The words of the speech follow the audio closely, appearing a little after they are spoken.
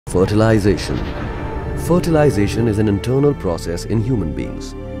Fertilization. Fertilization is an internal process in human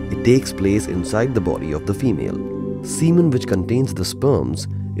beings. It takes place inside the body of the female. Semen which contains the sperms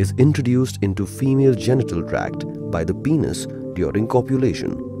is introduced into female genital tract by the penis during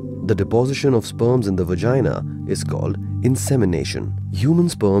copulation. The deposition of sperms in the vagina is called insemination. Human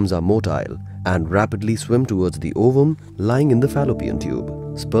sperms are motile and rapidly swim towards the ovum lying in the fallopian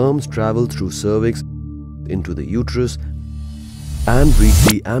tube. Sperms travel through cervix into the uterus and reach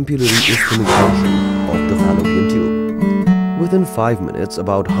the ampullary isthmic junction of the fallopian tube. Within 5 minutes,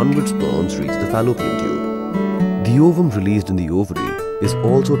 about 100 sperms reach the fallopian tube. The ovum released in the ovary is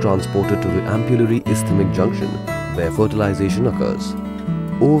also transported to the ampullary isthmic junction where fertilization occurs.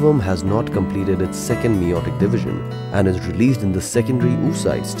 Ovum has not completed its second meiotic division and is released in the secondary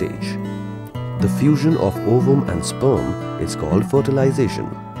oocyte stage. The fusion of ovum and sperm is called fertilization.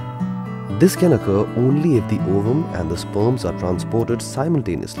 This can occur only if the ovum and the sperms are transported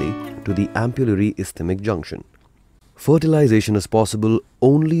simultaneously to the ampullary isthmic junction. Fertilization is possible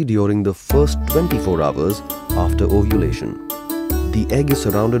only during the first 24 hours after ovulation. The egg is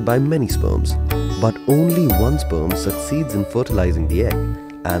surrounded by many sperms, but only one sperm succeeds in fertilizing the egg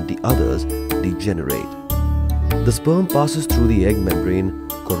and the others degenerate. The sperm passes through the egg membrane,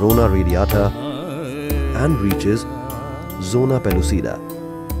 corona radiata, and reaches zona pellucida.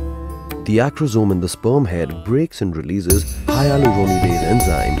 The acrosome in the sperm head breaks and releases hyaluronidase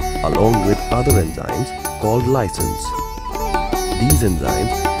enzyme along with other enzymes called lysins. These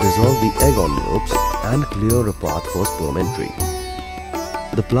enzymes dissolve the egg envelopes and clear a path for sperm entry.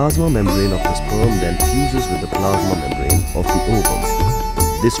 The plasma membrane of the sperm then fuses with the plasma membrane of the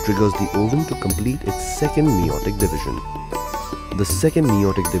ovum. This triggers the ovum to complete its second meiotic division. The second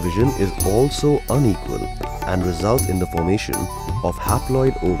meiotic division is also unequal and results in the formation of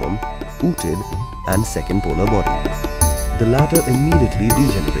haploid ovum, ooted, and second polar body. The latter immediately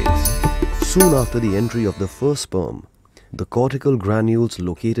degenerates. Soon after the entry of the first sperm, the cortical granules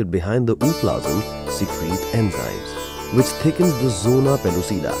located behind the ooplasm secrete enzymes, which thickens the zona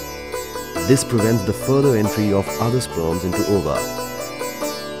pellucida. This prevents the further entry of other sperms into ova.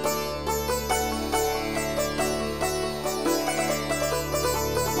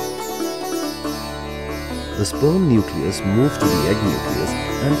 The sperm nucleus moves to the egg nucleus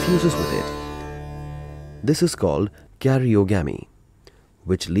and fuses with it. This is called karyogamy,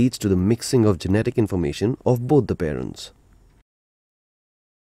 which leads to the mixing of genetic information of both the parents.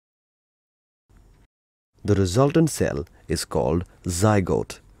 The resultant cell is called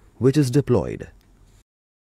zygote, which is diploid.